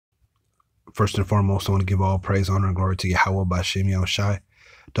First and foremost, I want to give all praise, honor, and glory to Yahawah, bahasham, Yahawashi.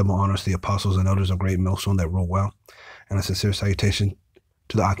 Double honors to the apostles and elders of great millstone that rule well. And a sincere salutation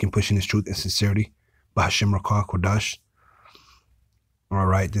to the Akim pushing his truth and sincerity. Bahasham, rawchaa, qadash. All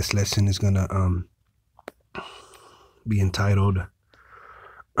right, this lesson is going to be entitled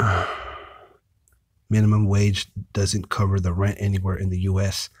Minimum Wage Doesn't Cover the Rent Anywhere in the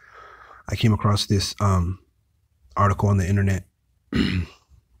U.S. I came across this article on the internet.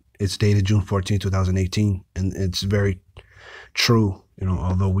 It's dated June 14, 2018, and it's very true. You know,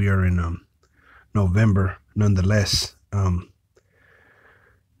 although we are in November, nonetheless,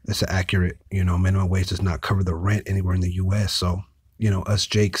 it's accurate. You know, minimum wage does not cover the rent anywhere in the U.S. So, you know, us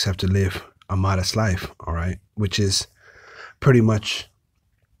Jakes have to live a modest life, all right, which is pretty much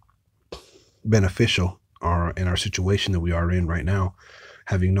beneficial in our situation that we are in right now,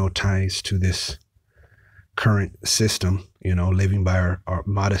 having no ties to this current system, you know, living by our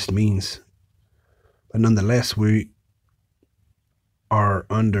modest means. But nonetheless, we are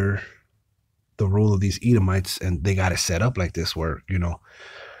under the rule of these Edomites, and they got it set up like this where, you know,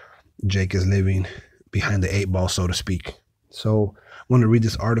 Jake is living behind the 8 ball, so to speak. So I want to read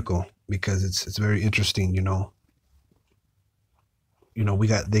this article because it's very interesting. You know,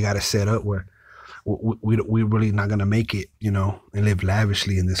 they got it set up where we're really not going to make it, you know, and live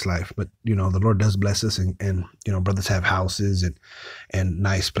lavishly in this life. But, you know, the Lord does bless us, and you know, brothers have houses and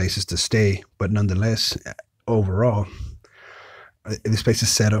nice places to stay. But nonetheless, overall, this place is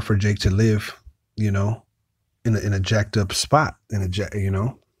set up for Jake to live, you know, in a jacked up spot, you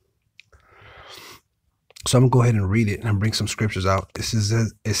know. So I'm gonna go ahead and read it and bring some scriptures out.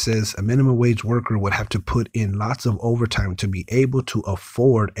 It says a minimum wage worker would have to put in lots of overtime to be able to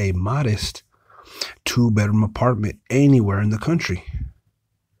afford a modest 2-bedroom apartment anywhere in the country.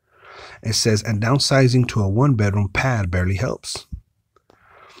 It says, and downsizing to a 1-bedroom pad barely helps.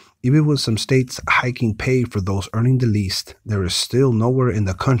 Even with some states hiking pay for those earning the least, there is still nowhere in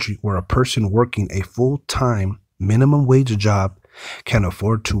the country where a person working a full-time minimum wage job can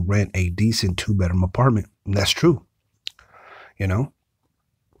afford to rent a decent 2-bedroom apartment. And that's true. You know,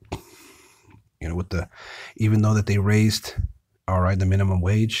 even though that they raised, all right, the minimum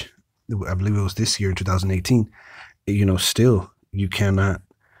wage, I believe it was this year in 2018, you know, still you cannot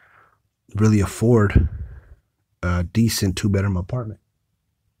really afford a decent 2-bedroom apartment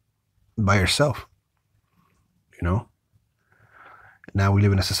by yourself. You know, now we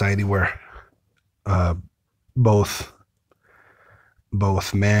live in a society where both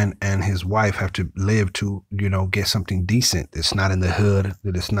man and his wife have to live to, you know, get something decent. It's not in the hood,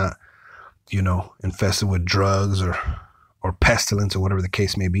 that it's not, you know, infested with drugs or pestilence or whatever the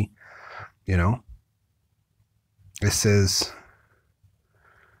case may be. You know, it says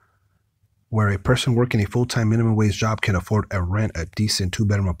where a person working a full-time minimum wage job can afford a decent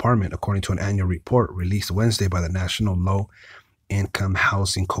 2-bedroom apartment, according to an annual report released Wednesday by the National Low Income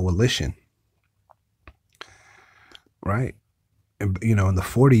Housing Coalition. Right. And, you know, in the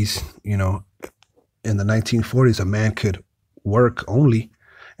 40s, you know, in the 1940s, a man could work only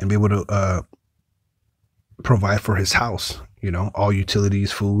and be able to provide for his house, you know, all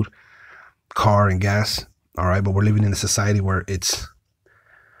utilities, food, car, and gas. All right. But we're living in a society where it's,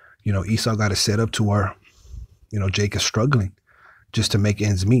 you know, Esau got it set up to where, you know, Jake is struggling just to make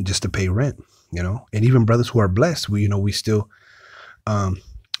ends meet, just to pay rent, you know. And even brothers who are blessed, we still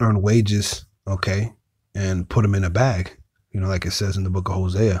earn wages, okay, and put them in a bag, you know, like it says in the book of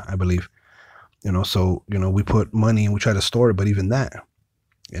Hosea, I believe. You know, so, you know, we put money and we try to store it, but even that,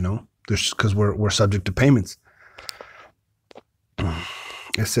 you know, there's, because we're subject to payments.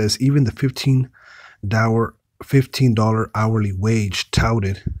 It says even the $15 hourly wage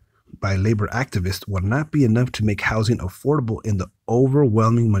touted by labor activists would not be enough to make housing affordable in the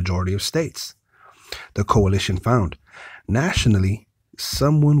overwhelming majority of states, the coalition found. Nationally,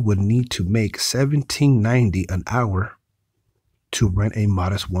 someone would need to make $17.90 an hour to rent a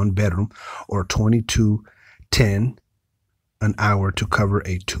modest 1-bedroom, or $22.10 an hour to cover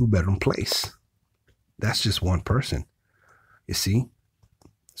a 2-bedroom place. That's just one person, you see.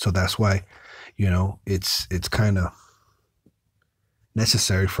 So that's why, you know, it's kind of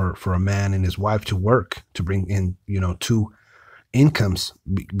necessary for a man and his wife to work to bring in, you know, 2 incomes,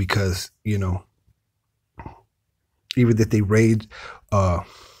 because, you know, even that they raise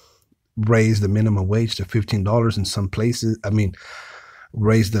the minimum wage to $15 in some places. I mean,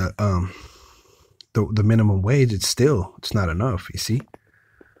 raise the minimum wage. It's not enough. You see,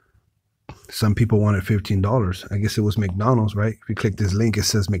 some people wanted $15. I guess it was McDonald's, right? If you click this link, it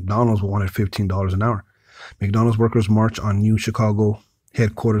says McDonald's wanted $15 an hour. McDonald's workers march on new Chicago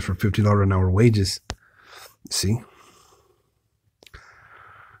headquarters for $50 an hour wages. See,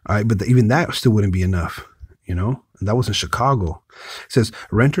 All right, but even that still wouldn't be enough, you know? And that was in Chicago. It says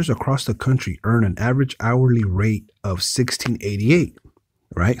renters across the country earn an average hourly rate of $16.88,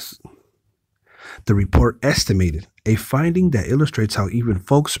 right? The report estimated, a finding that illustrates how even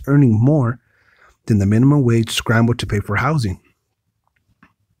folks earning more than the minimum wage scramble to pay for housing.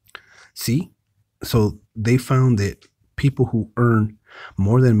 See? So they found that people who earn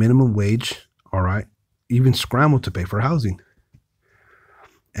more than minimum wage, all right, even scramble to pay for housing.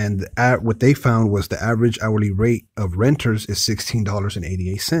 And what they found was the average hourly rate of renters is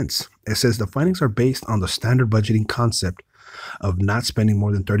 $16.88. It says the findings are based on the standard budgeting concept of not spending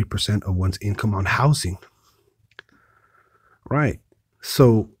more than 30% of one's income on housing. Right.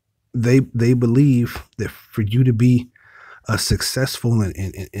 So they believe that for you to be successful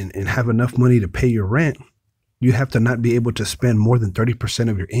and have enough money to pay your rent, you have to not be able to spend more than 30%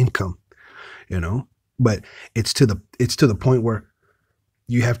 of your income, you know. But it's to the point where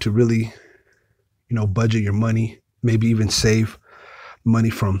you have to really, you know, budget your money, maybe even save money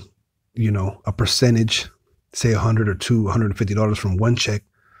from, you know, a percentage, say $100 or $250 from one check,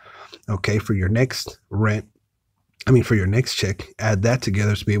 okay, for your next rent. I mean, for your next check, add that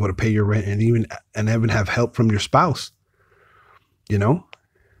together to be able to pay your rent and even have help from your spouse. You know,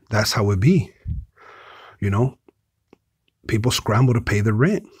 that's how it be. You know, people scramble to pay the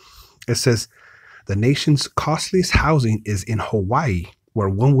rent. It says the nation's costliest housing is in Hawaii, where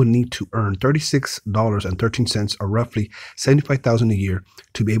one would need to earn $36.13 or roughly $75,000 a year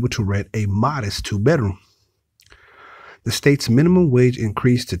to be able to rent a modest 2-bedroom. The state's minimum wage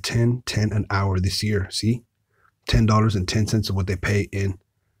increased to $10.10 an hour this year. See, $10.10 of what they pay in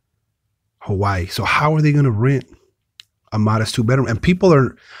Hawaii. So how are they going to rent a modest 2-bedroom? And people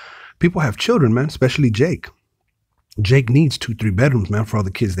have children, man, especially Jake. Jake needs 2-3 bedrooms, man, for all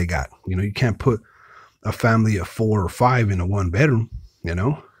the kids they got. You know, you can't put a family of 4 or 5 in a 1-bedroom. You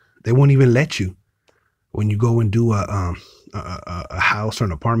know, they won't even let you when you go and do a house or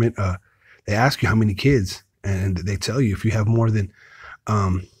an apartment. They ask you how many kids, and they tell you if you have more than,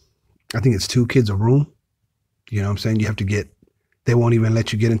 I think it's 2 kids a room. You know what I'm saying? You have to get, they won't even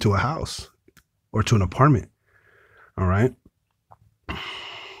let you get into a house or to an apartment. All right.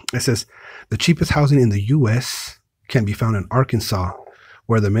 It says the cheapest housing in the U.S. can be found in Arkansas,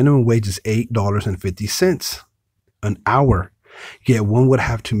 where the minimum wage is $8.50 an hour. Yet one would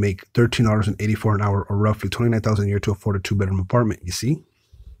have to make $13.84 an hour, or roughly $29,000 a year, to afford a 2-bedroom apartment. You see?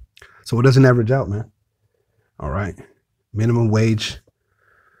 So it doesn't average out, man. All right. Minimum wage.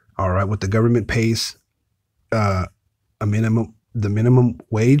 All right. What the government pays, the minimum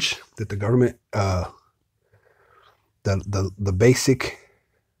wage that the government, the basic,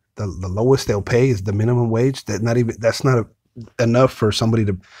 the lowest they'll pay is the minimum wage. That's not enough for somebody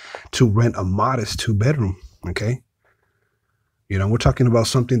to rent a modest 2-bedroom. Okay. You know, we're talking about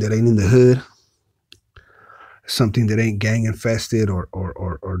something that ain't in the hood, something that ain't gang infested or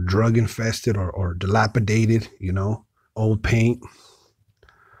drug infested or dilapidated, you know, old paint,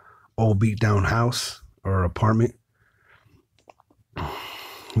 old beat down house or apartment.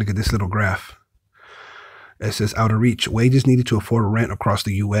 Look at this little graph. It says out of reach, wages needed to afford a rent across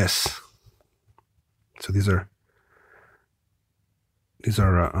the U.S. So these are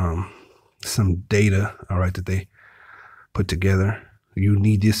some data, all right, that they put together. You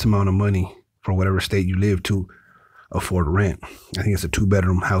need this amount of money for whatever state you live to afford rent. I think it's a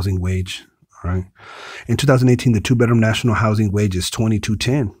 2-bedroom housing wage. All right. In 2018, the 2-bedroom national housing wage is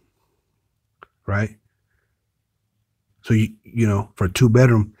 $22.10. Right. So you know, for a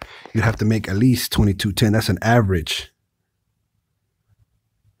 2-bedroom, you have to make at least $22.10. That's an average.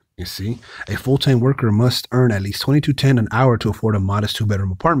 You see, a full-time worker must earn at least $22.10 an hour to afford a modest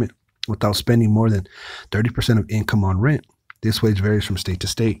 2-bedroom apartment without spending more than 30% of income on rent. This wage varies from state to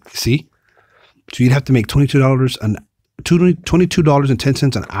state. See? So you'd have to make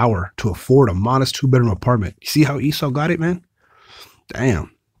 $22.10 an hour to afford a modest 2-bedroom apartment. You see how Esau got it, man?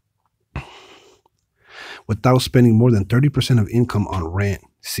 Damn. Without spending more than 30% of income on rent.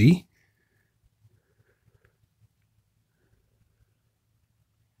 See?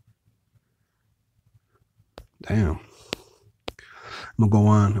 Damn. I'm going to go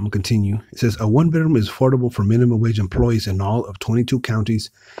on. I'm going to continue. It says a 1-bedroom is affordable for minimum wage employees in all of 22 counties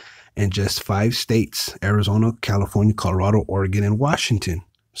and just 5 states: Arizona, California, Colorado, Oregon, and Washington.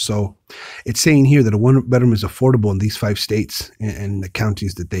 So it's saying here that a 1-bedroom is affordable in these 5 states and the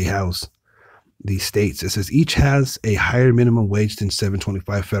counties that they house these states. It says each has a higher minimum wage than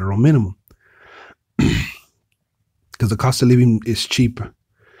 $7.25 federal minimum because the cost of living is cheaper,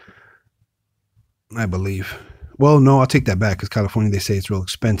 I believe. Well, no, I'll take that back, because California, they say it's real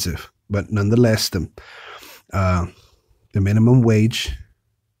expensive. But nonetheless, the minimum wage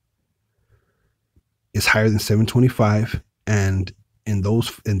is higher than 725. And in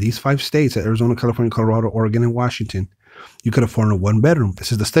these 5 states, Arizona, California, Colorado, Oregon, and Washington, you could afford a 1-bedroom.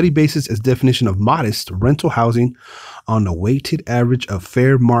 This is the study basis as definition of modest rental housing on the weighted average of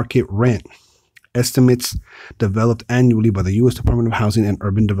fair market rent. Estimates developed annually by the U.S. Department of Housing and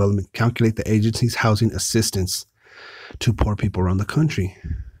Urban Development calculate the agency's housing assistance to poor people around the country.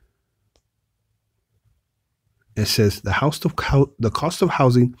 It says the cost of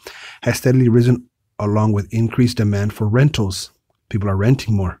housing has steadily risen along with increased demand for rentals. People are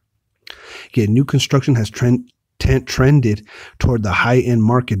renting more. Yet new construction has trended toward the high-end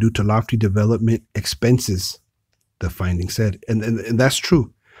market due to lofty development expenses, the finding said. And that's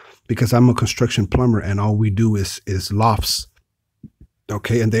true, because I'm a construction plumber and all we do is lofts.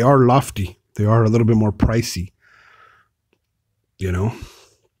 Okay, and they are lofty. They are a little bit more pricey, you know.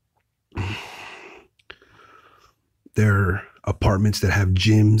 They're apartments that have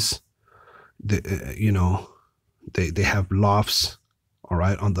gyms. You know, they have lofts, all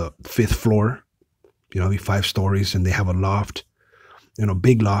right, on the 5th floor. You know, 5 stories, and they have a loft, you know,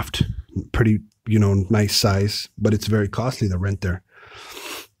 big loft, pretty, you know, nice size, but it's very costly to rent there.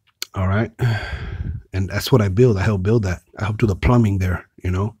 All right. And that's what I build. I help build that. I help do the plumbing there, you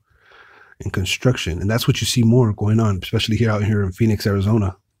know, and construction. And that's what you see more going on, especially out here in Phoenix,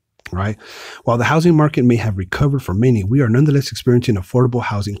 Arizona. Right. While the housing market may have recovered for many, we are nonetheless experiencing an affordable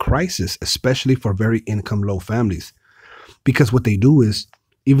housing crisis, especially for very income low families. Because what they do is,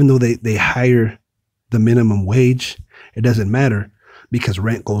 even though they hire the minimum wage, it doesn't matter because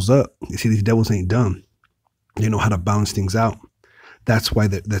rent goes up. You see, these devils ain't dumb. They know how to balance things out. That's why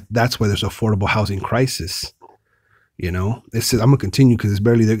that's why there's affordable housing crisis. You know, it says, I'm gonna continue because it's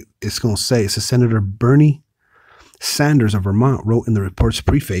barely there. It's gonna say, it says Senator Bernie Sanders of Vermont wrote in the report's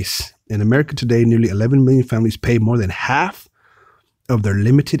preface, in America today, nearly 11 million families pay more than half of their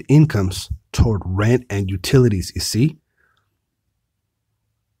limited incomes toward rent and utilities. You see,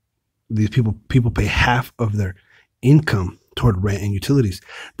 these people pay half of their income toward rent and utilities.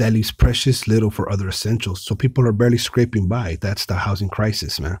 That leaves precious little for other essentials. So people are barely scraping by. That's the housing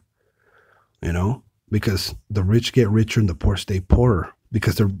crisis, man. You know, because the rich get richer and the poor stay poorer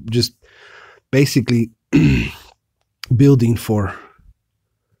because they're just basically building for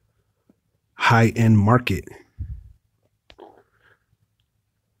high-end market.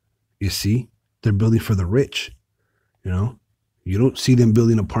 You see, they're building for the rich. You know, you don't see them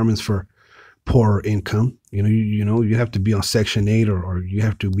building apartments for poorer income. You know, you have to be on Section 8 or you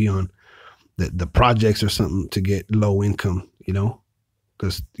have to be on the projects or something to get low income, you know,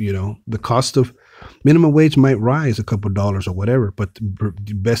 because, you know, the cost of minimum wage might rise a couple of dollars or whatever, but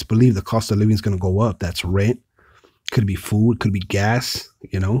best believe the cost of living is going to go up. That's rent. Could be food, could be gas,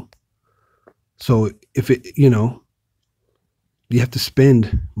 you know. So if it, you know, you have to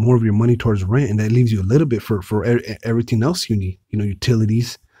spend more of your money towards rent, and that leaves you a little bit for everything else you need, you know,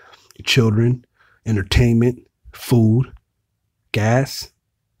 utilities, your children, entertainment, food, gas,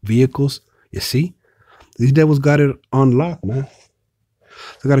 vehicles. You see, these devils got it on lock, man.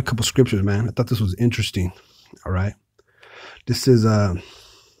 I got a couple scriptures, man. I thought this was interesting. All right. This is the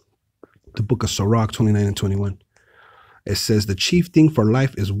book of Sirach 29 and 21. It says, the chief thing for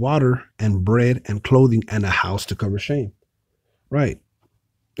life is water and bread and clothing and a house to cover shame. Right.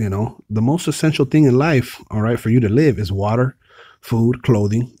 You know, the most essential thing in life, all right, for you to live is water, food,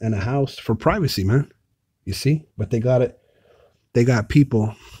 clothing, and a house for privacy, man. You see? But they got it. They got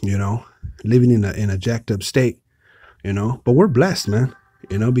people, you know, living in a jacked up state, you know. But we're blessed, man,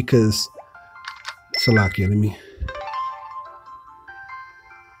 you know, because Salakia,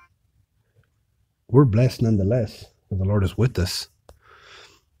 we're blessed nonetheless. The Lord is with us.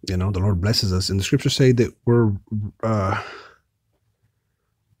 You know, the Lord blesses us. And the scriptures say that we're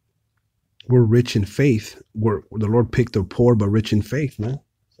rich in faith. The Lord picked the poor, but rich in faith, man.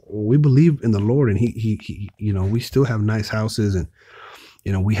 We believe in the Lord, and he, you know, we still have nice houses, and,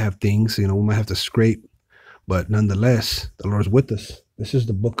 you know, we have things, you know, we might have to scrape, but nonetheless, the Lord's with us. This is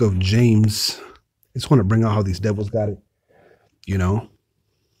the book of James. I just want to bring out how these devils got it. You know,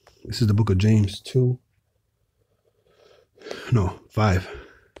 this is the book of James 5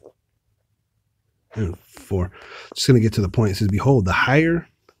 and 4. Just going to get to the point. It says, behold, the higher,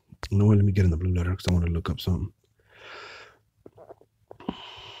 you know what, let me get in the blue letter because I want to look up something.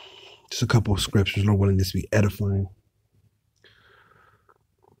 Just a couple of scriptures, Lord willing, this to be edifying.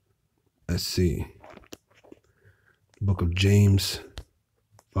 Let's see. Book of James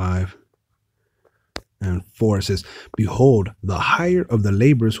 5 and 4. It says, behold, the hire of the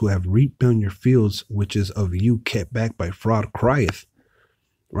laborers who have reaped down your fields, which is of you kept back by fraud, crieth.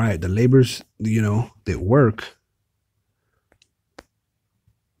 Right. The laborers, you know, that work.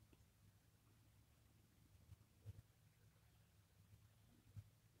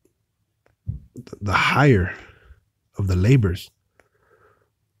 the higher of the labors,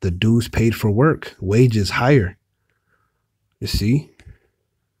 the dues paid for work, wages higher. You see,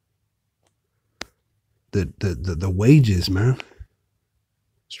 the wages, man.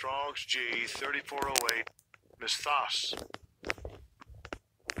 Strong's G 3408, Miss Thos.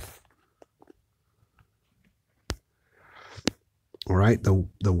 All right, the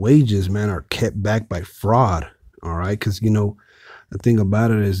wages, man, are kept back by fraud. All right, because the thing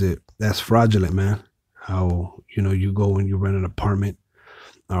about it is that that's fraudulent, man. How you go and you rent an apartment,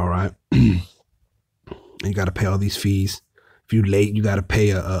 all right, and you got to pay all these fees. If you're late, you got to pay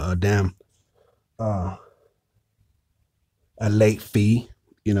a damn a late fee.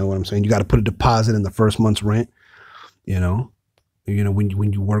 You know what I'm saying? You got to put a deposit in the first month's rent. When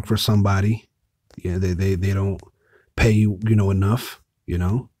you work for somebody, they don't pay you enough.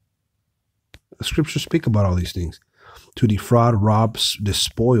 The scriptures speak about all these things. To defraud, rob,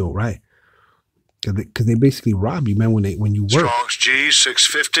 despoil, right? Because they basically rob you, man, when you work. Strong's G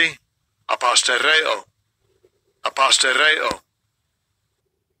 650, apostereo.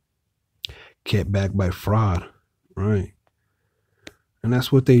 Kept back by fraud, right? And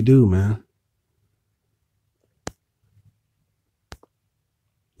that's what they do, man.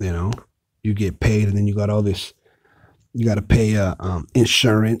 You get paid, and then you got all this. You got to pay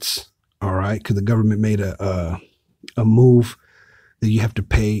insurance, all right? Because the government made a move that you have to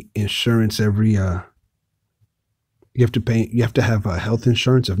pay insurance every. You have to have health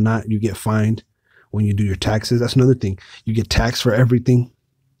insurance. If not, you get fined when you do your taxes. That's another thing. You get taxed for everything.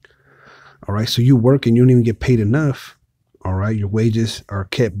 All right. So you work and you don't even get paid enough. All right. Your wages are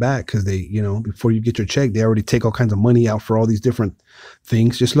kept back because they, before you get your check, they already take all kinds of money out for all these different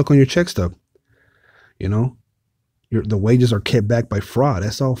things. Just look on your check stub. The wages are kept back by fraud.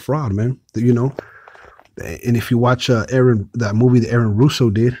 That's all fraud, man. And if you watch that movie that Aaron Russo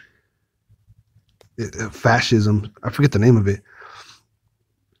did, fascism, I forget the name of it.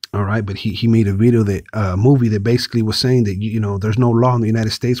 All right, but he made a video movie that basically was saying that there's no law in the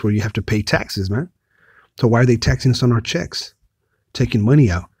United States where you have to pay taxes, man. So why are they taxing us on our checks, taking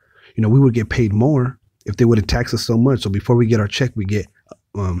money out? We would get paid more if they wouldn't tax us so much. So before we get our check, we get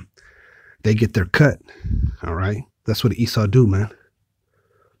they get their cut. All right, that's what Esau do, man.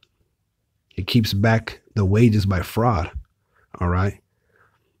 It keeps back the wages by fraud. All right,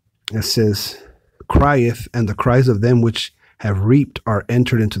 it says, crieth, and the cries of them which have reaped are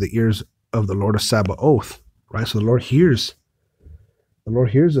entered into the ears of the Lord of Sabaoth. Right? So the Lord hears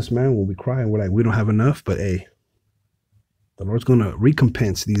us, man, when we cry and we're like, we don't have enough, but hey, the Lord's gonna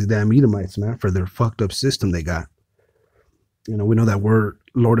recompense these damn Edomites, man, for their fucked up system they got. We know that word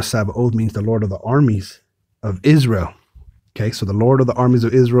Lord of Sabaoth means the Lord of the armies of Israel. Okay, so the Lord of the armies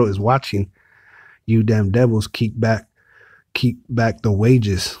of Israel is watching you damn devils keep back the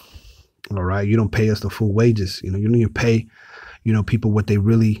wages. All right, you don't pay us the full wages. You don't even pay people what they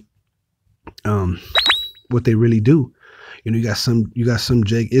really do. You got some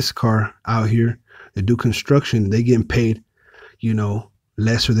Jake Iskar out here that do construction. They getting paid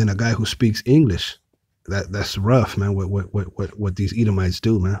lesser than a guy who speaks English. That's rough, man. What these Edomites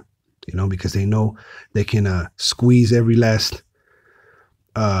do, man. Because they know they can squeeze every last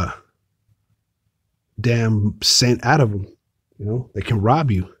damn cent out of them. They can rob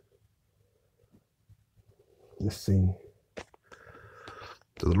you. Let's see.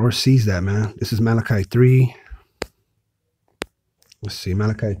 So the Lord sees that, man. This is Malachi 3. Let's see,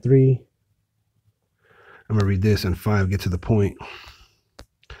 Malachi 3. I'm going to read this in 5, get to the point.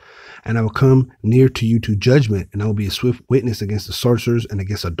 And I will come near to you to judgment, and I will be a swift witness against the sorcerers and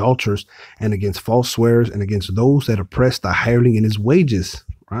against adulterers and against false swearers and against those that oppress the hireling in his wages.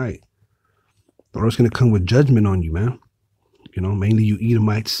 Right. The Lord's going to come with judgment on you, man. Mainly you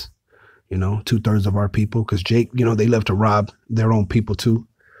Edomites, 2/3 of our people, because Jake, they love to rob their own people too.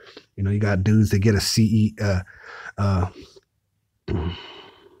 You got dudes that get a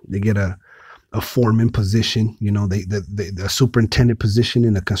they get a foreman position, the superintendent position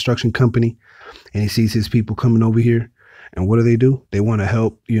in a construction company, and he sees his people coming over here, and what do? They want to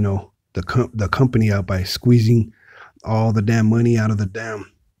help, the company out by squeezing all the damn money out of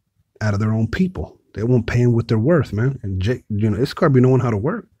their own people. They won't pay them what they're worth, man. And Jake, Issachar be knowing how to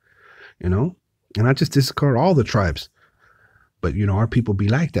work, and not just Issachar, all the tribes. But, our people be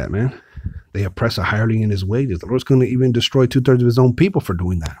like that, man. They oppress a hireling in his wages. The Lord's going to even destroy 2/3 of his own people for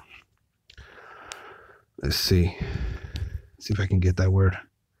doing that. Let's see. See if I can get that word.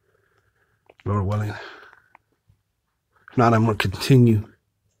 Lord willing. If not, I'm going to continue.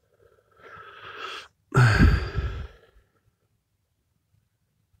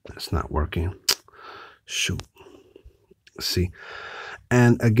 It's not working. Shoot. Let's see.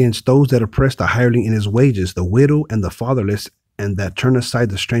 and against those that oppress the hireling in his wages, the widow and the fatherless, and that turn aside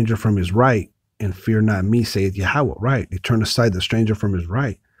the stranger from his right, and fear not me, saith Yahawah. Right. They turn aside the stranger from his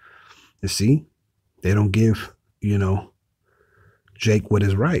right. You see, they don't give, Jake what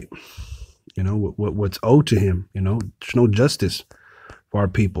is right, what's owed to him. There's no justice for our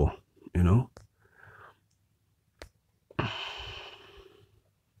people,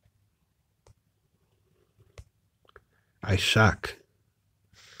 I shock.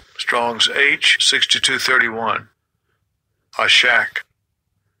 Strong's H 6231. I shack.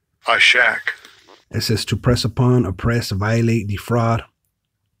 It says to press upon, oppress, violate, defraud,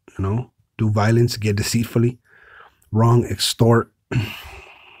 do violence, get deceitfully, wrong, extort,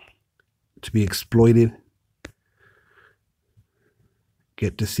 to be exploited,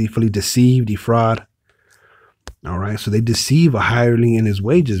 get deceitfully, deceive, defraud. All right. So they deceive a hireling in his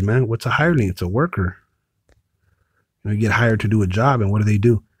wages, man. What's a hireling? It's a worker. You get hired to do a job, and what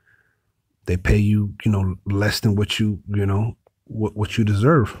do? They pay you, less than what you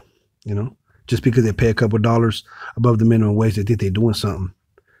deserve, just because they pay a couple of dollars above the minimum wage, they think they're doing something,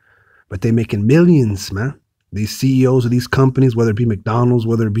 but they're making millions, man. These CEOs of these companies, whether it be McDonald's,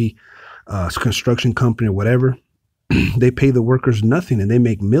 whether it be a construction company or whatever, they pay the workers nothing, and they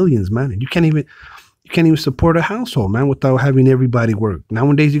make millions, man. And you can't even support a household, man, without having everybody work.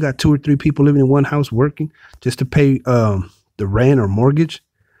 Nowadays, you got 2 or 3 people living in one house working just to pay the rent or mortgage.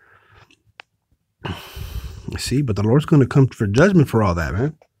 You see, but the Lord's going to come for judgment for all that,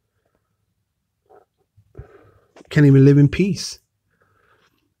 man. Can't even live in peace.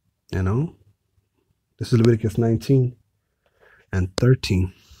 This is Leviticus 19 and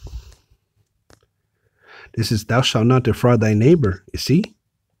 13. This is, thou shalt not defraud thy neighbor. You see,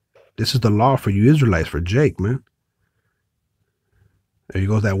 this is the law for you Israelites, for Jake, man. There you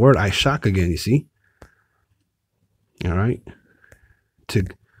goes that word, I shock again, you see. All right.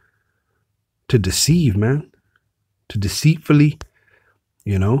 To deceive, man. To deceitfully,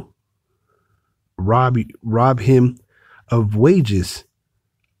 rob him of wages.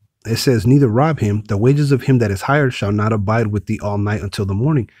 It says, neither rob him. The wages of him that is hired shall not abide with thee all night until the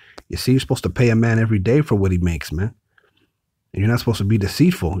morning. You see, you're supposed to pay a man every day for what he makes, man. And you're not supposed to be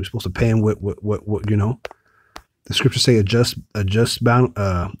deceitful. You're supposed to pay him what the scriptures say, an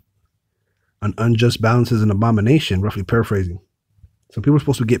unjust balance is an abomination, roughly paraphrasing. So people are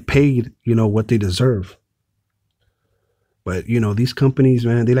supposed to get paid, what they deserve. But, these companies,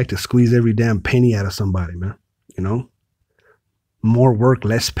 man, they like to squeeze every damn penny out of somebody, man. More work,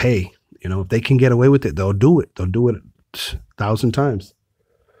 less pay. If they can get away with it, they'll do it. They'll do it 1,000 times.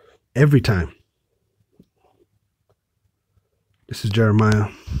 Every time. This is Jeremiah.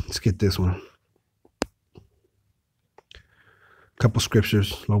 Let's get this one. A couple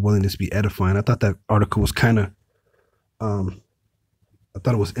scriptures. Lord willing, this be edifying. I thought that article was kind of, I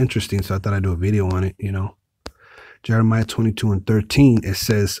thought it was interesting, so I thought I'd do a video on it, Jeremiah 22 and 13, it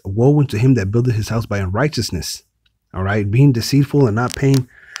says, woe unto him that buildeth his house by unrighteousness. All right. Being deceitful and not paying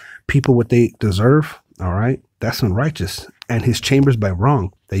people what they deserve. All right. That's unrighteous. And his chambers by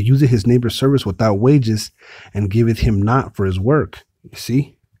wrong, that useth his neighbor's service without wages and giveth him not for his work. You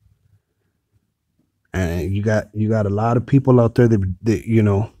see? And you got a lot of people out there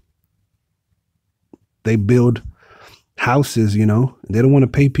that they build houses, and they don't want to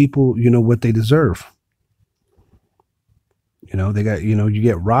pay people, what they deserve. They got, you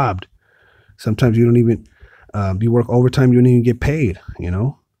get robbed. Sometimes you don't even, you work overtime, you don't even get paid,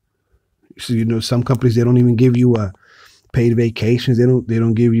 So, some companies, they don't even give you paid vacations. They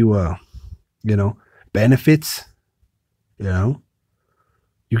don't give you, benefits, you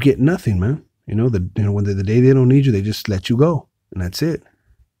get nothing, man. When the day they don't need you, they just let you go, and that's it.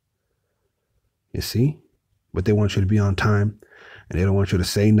 You see? But they want you to be on time, and they don't want you to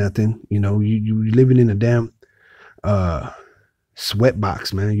say nothing. You living in a damn sweat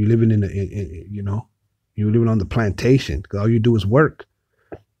box, man. You living you're living on the plantation, because all you do is work.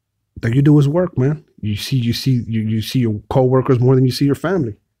 All you do is work, man. You see your co-workers more than you see your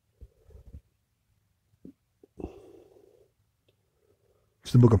family.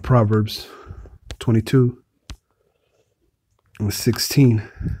 It's the book of Proverbs 22 and 16. It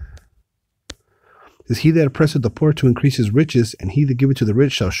says, he that oppresseth the poor to increase his riches, and he that giveth to the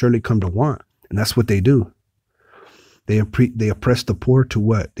rich shall surely come to want. And that's what they do. They oppress the poor to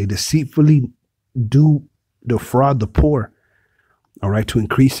what? They deceitfully defraud the poor, all right, to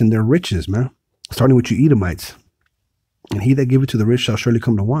increase in their riches, man. Starting with you Edomites. And he that giveth to the rich shall surely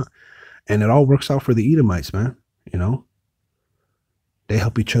come to want. And it all works out for the Edomites, man. They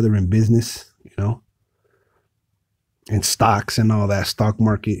help each other in business, in stocks and all that, stock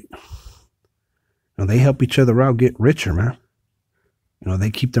market. They help each other out get richer, man. You know,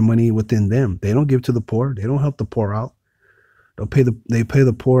 they keep their money within them. They don't give to the poor. They don't help the poor out. They pay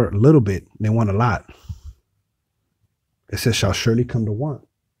the poor a little bit. They want a lot. It says, shall surely come to want.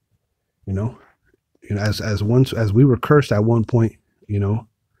 You know, as we were cursed at one point, you know,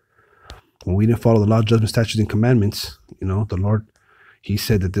 when we didn't follow the law, judgment, statutes, and commandments, you know, the Lord, he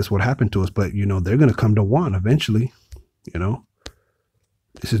said that this would happen to us, but you know, they're going to come to want eventually, you know.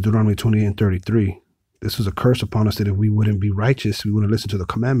 This is Deuteronomy 28:33. This was a curse upon us that if we wouldn't be righteous, we wouldn't listen to the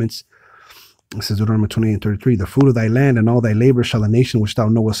commandments. It says Deuteronomy 28:33, the fruit of thy land and all thy labor shall a nation which thou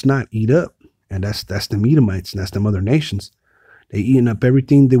knowest not eat up. And that's the Edomites, and that's them other nations. They eating up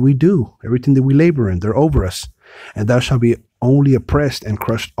everything that we do, everything that we labor in. They're over us. And thou shalt be only oppressed and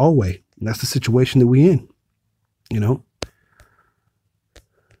crushed always. And that's the situation that we in, you know.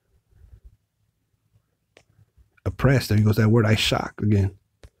 Oppressed. There goes that word, I shock again.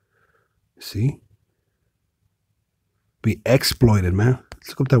 See? Be exploited, man. Let's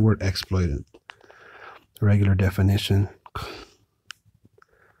look up that word exploited. Regular definition.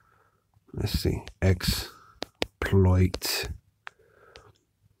 Let's see. Exploit.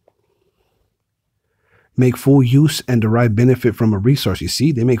 Make full use and derive benefit from a resource. You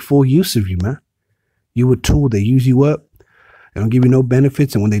see, they make full use of you, man. You a tool. They use you up. They don't give you no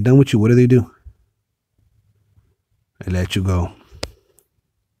benefits. And when they're done with you, what do? They let you go.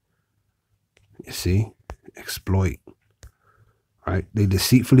 You see? Exploit. All right? They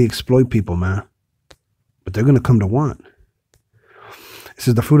deceitfully exploit people, man. But they're going to come to want. It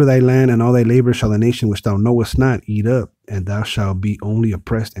says, the fruit of thy land and all thy labor shall a nation which thou knowest not eat up, and thou shalt be only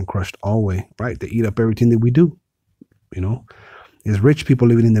oppressed and crushed always. Right? They eat up everything that we do. You know? There's rich people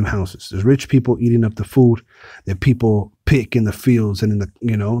living in them houses. There's rich people eating up the food that people pick in the fields and in the,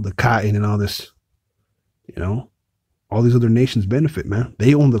 you know, the cotton and all this. You know? All these other nations benefit, man.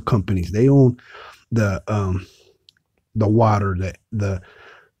 They own the companies. They own the water, the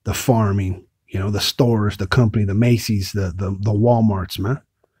farming, you know, the stores, the company, the Macy's, the Walmarts, man.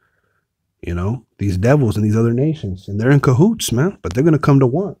 You know, these devils and these other nations, and they're in cahoots, man. But they're gonna come to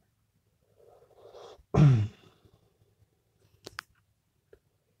want. Let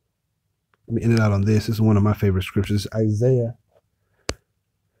me end it out on this. This is one of my favorite scriptures, Isaiah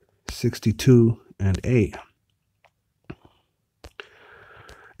 62:8.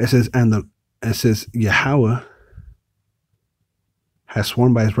 It says, Yahawah has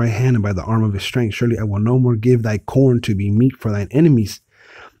sworn by his right hand and by the arm of his strength, surely I will no more give thy corn to be meat for thine enemies,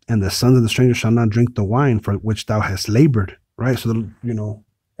 and the sons of the stranger shall not drink the wine for which thou hast labored. Right? So, you know,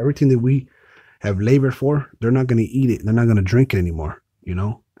 everything that we have labored for, they're not going to eat it. They're not going to drink it anymore. You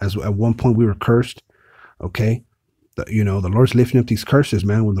know, as at one point we were cursed. Okay. You know, the Lord's lifting up these curses,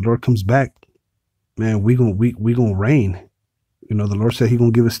 man. When the Lord comes back, man, we gonna reign. You know, the Lord said he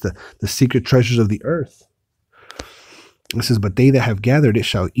going to give us the secret treasures of the earth. It says, but they that have gathered it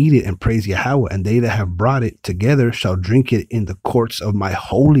shall eat it and praise Yahawah, and they that have brought it together shall drink it in the courts of my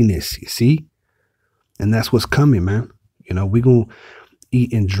holiness. You see? And that's what's coming, man. You know, we're going to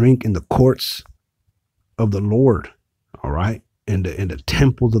eat and drink in the courts of the Lord. All right? In the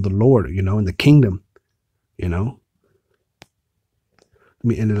temples of the Lord, you know, in the kingdom, you know. Let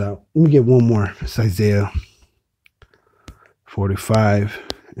me end it out. Let me get one more. It's Isaiah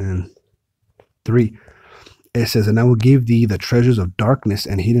 45:3. It says, and I will give thee the treasures of darkness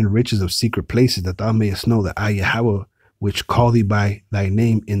and hidden riches of secret places, that thou mayest know that I, Yahawah, which call thee by thy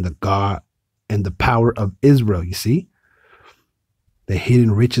name in the God and the power of Israel. You see? The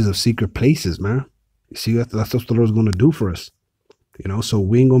hidden riches of secret places, man. You see, that's what the Lord's going to do for us. You know, so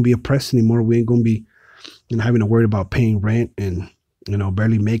we ain't going to be oppressed anymore. We ain't going to be, you know, having to worry about paying rent and, you know,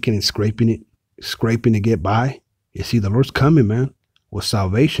 barely making and scraping to get by. You see, the Lord's coming, man, with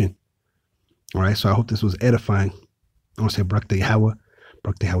salvation. All right, so I hope this was edifying. I want to say, Barak the Yahawah,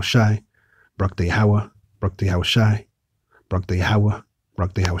 Barak the Yahawashi, Barak the Yahawah, Barak the Yahawashi, Barak the Yahawah,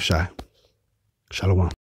 Barak the Yahawashi. Shalom.